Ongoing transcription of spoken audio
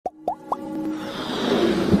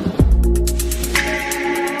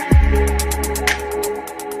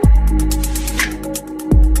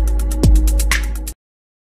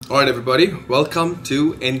Alright everybody, welcome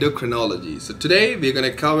to endocrinology. So today we're going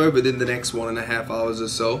to cover within the next 1.5 hours or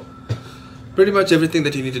so pretty much everything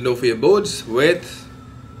that you need to know for your boards with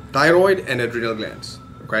thyroid and adrenal glands.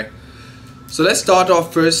 Okay, so let's start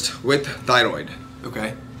off first with thyroid.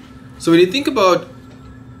 Okay, so when you think about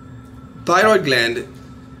thyroid gland,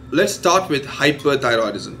 let's start with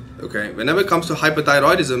hyperthyroidism. Okay, whenever it comes to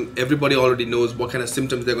hyperthyroidism, everybody already knows what kind of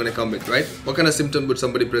symptoms they're going to come with, right? What kind of symptom would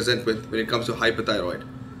somebody present with when it comes to hyperthyroid?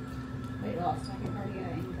 Weight loss,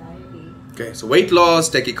 tachycardia, anxiety. Okay, so weight loss,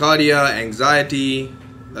 tachycardia, anxiety,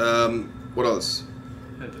 what else?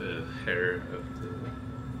 The hair of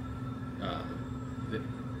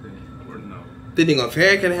or no. Thinning of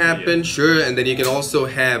hair can happen, Yeah. sure, and then you can also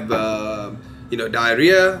have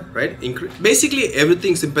diarrhea, right? Basically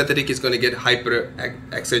everything sympathetic is going to get hyper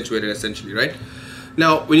accentuated essentially, right?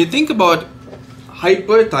 Now when you think about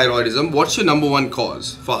hyperthyroidism, what's your number one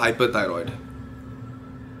cause for hyperthyroid?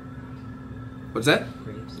 What's that?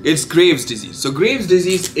 It's Graves' disease. So Graves'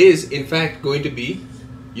 disease is in fact going to be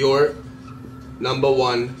your number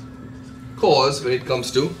one cause when it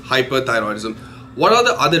comes to hyperthyroidism. What are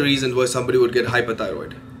the other reasons why somebody would get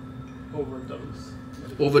hyperthyroid?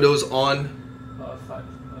 Overdose on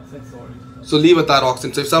so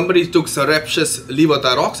levothyroxine. So if somebody took surreptitious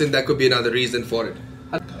levothyroxine, that could be another reason for it.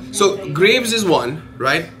 So Graves is one,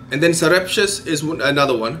 right? And then surreptitious is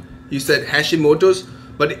another one. You said Hashimoto's,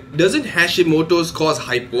 but doesn't Hashimoto's cause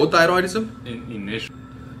hypothyroidism? Initial.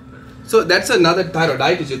 So that's another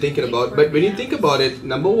thyroiditis you're thinking about. But when you think about it,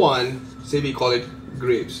 number one, say we call it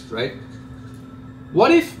Graves, right?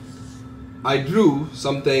 What if I drew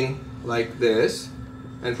something like this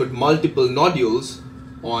and put multiple nodules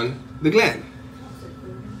on the gland?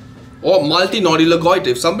 Or multinodular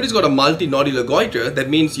goiter. If somebody's got a multinodular goiter, that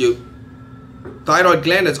means your thyroid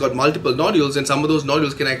gland has got multiple nodules, and some of those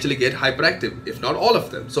nodules can actually get hyperactive, if not all of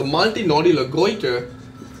them. So multinodular goiter,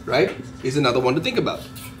 right, is another one to think about.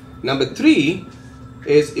 Number three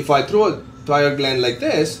is if I throw a thyroid gland like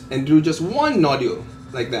this and drew just one nodule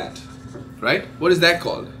like that, right? What is that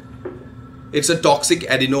called? It's a toxic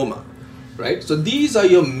adenoma, right? So these are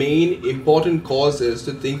your main important causes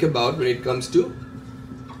to think about when it comes to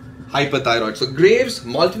hyperthyroid. So Graves,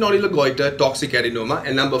 multinodular goiter, toxic adenoma,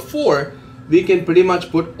 and number four, we can pretty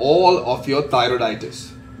much put all of your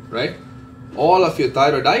thyroiditis, right? All of your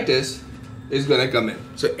thyroiditis is going to come in.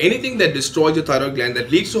 So anything that destroys your thyroid gland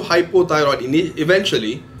that leads to hypothyroid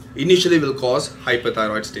initially will cause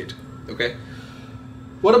hyperthyroid state. Okay.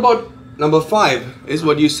 What about number five is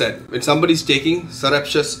what you said, when somebody's taking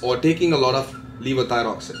surreptitious or taking a lot of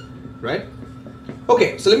levothyroxine, right?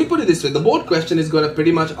 Okay, so let me put it this way. The board question is going to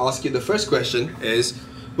pretty much ask you, the first question is,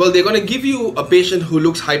 well, they're going to give you a patient who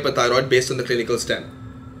looks hyperthyroid based on the clinical stem.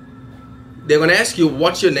 They're going to ask you,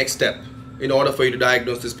 what's your next step in order for you to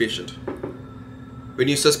diagnose this patient? When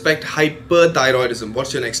you suspect hyperthyroidism,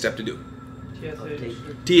 what's your next step to do?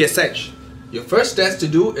 TSH. Your first test to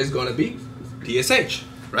do is going to be TSH,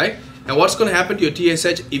 right? And what's going to happen to your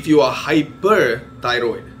TSH if you are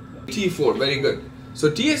hyperthyroid? T4, very good. So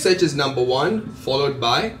TSH is number one, followed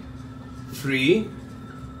by free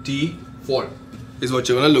T4 is what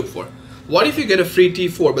you're going to look for. What if you get a free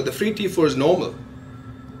T4, but the free T4 is normal?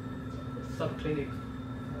 Subclinic.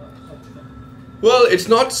 Well, it's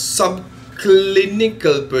not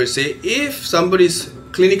subclinical per se. If somebody's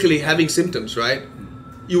clinically having symptoms, right,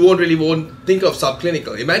 you won't think of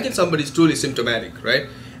subclinical. Imagine somebody's truly symptomatic, right?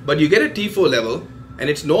 But you get a T4 level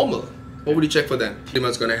and it's normal. What would you check for then? Pretty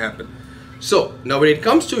much going to happen. So now when it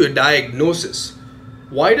comes to your diagnosis,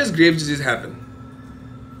 why does Graves' disease happen?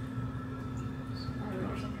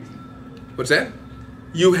 What's that?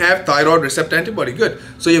 You have thyroid receptor antibody. Good.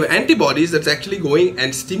 So you have antibodies that's actually going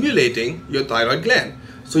and stimulating your thyroid gland.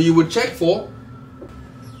 So you would check for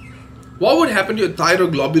what would happen to your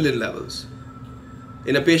thyroglobulin levels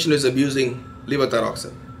in a patient who's abusing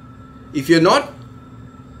levothyroxine. If you're not,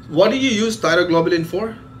 what do you use thyroglobulin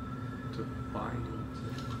for? To bind.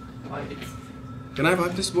 Can I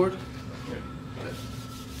wipe this board?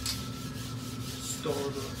 Store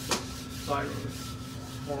the thyroid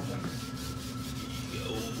hormone.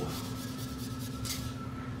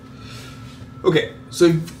 Okay,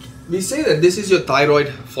 so we say that this is your thyroid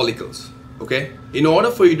follicles. Okay, in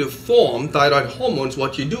order for you to form thyroid hormones,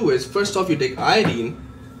 what you do is first off you take iodine,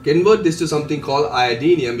 convert this to something called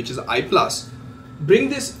iodinium, which is I+, bring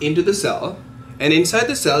this into the cell, and inside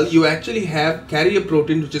the cell you actually carry a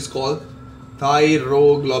protein which is called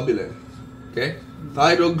thyroglobulin. Okay,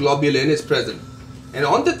 thyroglobulin is present, and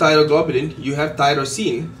on the thyroglobulin you have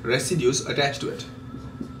tyrosine residues attached to it.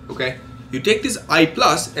 Okay, you take this I+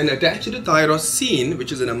 and attach it to tyrosine,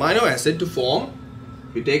 which is an amino acid, to form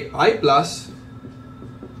you take I plus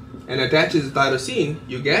and attaches tyrosine,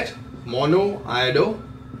 you get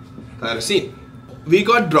monoiodotyrosine. We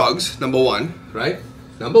got drugs, number one, right?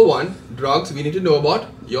 Number one, drugs, we need to know about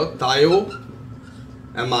your thioamides.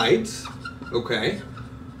 Okay.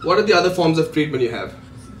 What are the other forms of treatment you have?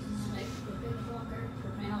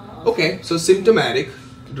 Okay, so symptomatic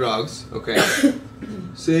drugs, okay.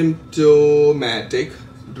 Symptomatic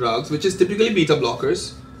drugs, which is typically beta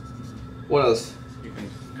blockers. What else? You can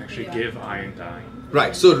actually give iodine.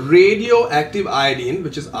 Right, so radioactive iodine,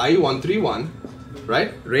 which is I-131,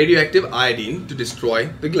 right? Radioactive iodine to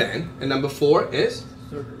destroy the gland. And number 4 is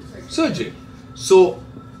surgery. So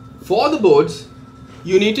for the boards,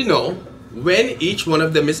 you need to know when each one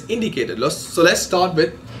of them is indicated. So let's start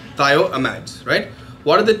with thioamides, right?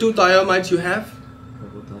 What are the 2 thioamides you have?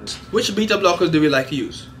 Which beta blockers do we like to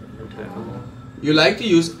use? You like to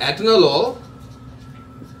use atenolol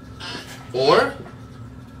or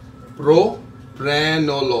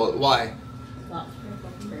propranolol. Why?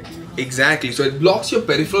 Exactly. So it blocks your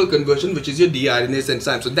peripheral conversion, which is your deiodinase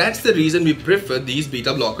enzyme. So that's the reason we prefer these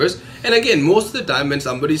beta blockers. And again, most of the time when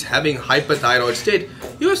somebody is having hyperthyroid state,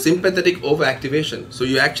 you have sympathetic overactivation. So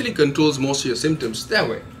you actually controls most of your symptoms that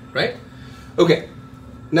way, right? Okay.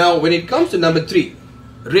 Now, when it comes to number 3,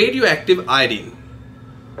 radioactive iodine.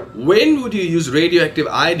 When would you use radioactive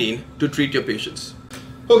iodine to treat your patients?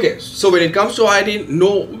 Okay, so when it comes to iodine,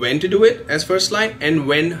 know when to do it as first line and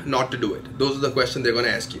when not to do it. Those are the questions they're going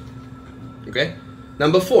to ask you. Okay.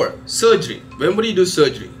 Number 4, surgery. When would you do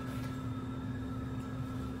surgery?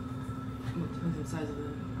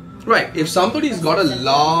 Right, if somebody's got a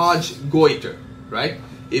large goiter, right?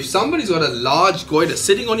 If somebody's got a large goiter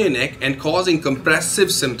sitting on your neck and causing compressive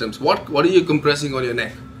symptoms, what are you compressing on your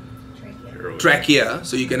neck? Trachea,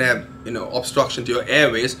 so you can have, obstruction to your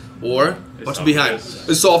airways, or what's behind?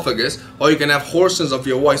 Esophagus, or you can have hoarseness of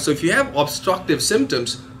your voice. So if you have obstructive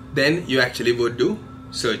symptoms, then you actually would do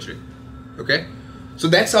surgery. Okay, so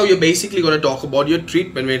that's how you're basically going to talk about your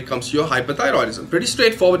treatment when it comes to your hyperthyroidism. Pretty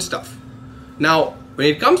straightforward stuff. Now, when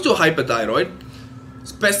it comes to hyperthyroid,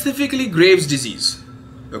 specifically Graves' disease,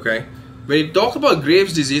 okay, when you talk about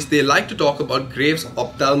Graves' disease, they like to talk about Graves'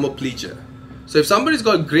 ophthalmoplegia. So if somebody's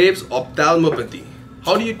got Graves' ophthalmopathy,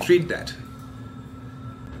 how do you treat that?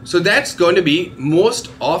 So that's going to be most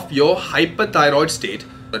of your hyperthyroid state,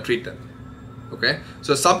 treat them. Okay,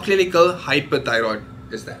 so subclinical hyperthyroid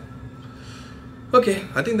is that. Okay,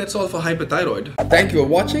 I think that's all for hyperthyroid. Thank you for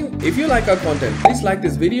watching. If you like our content, please like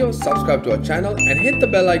this video, subscribe to our channel and hit the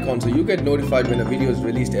bell icon so you get notified when a video is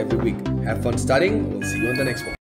released every week. Have fun studying. We'll see you on the next one.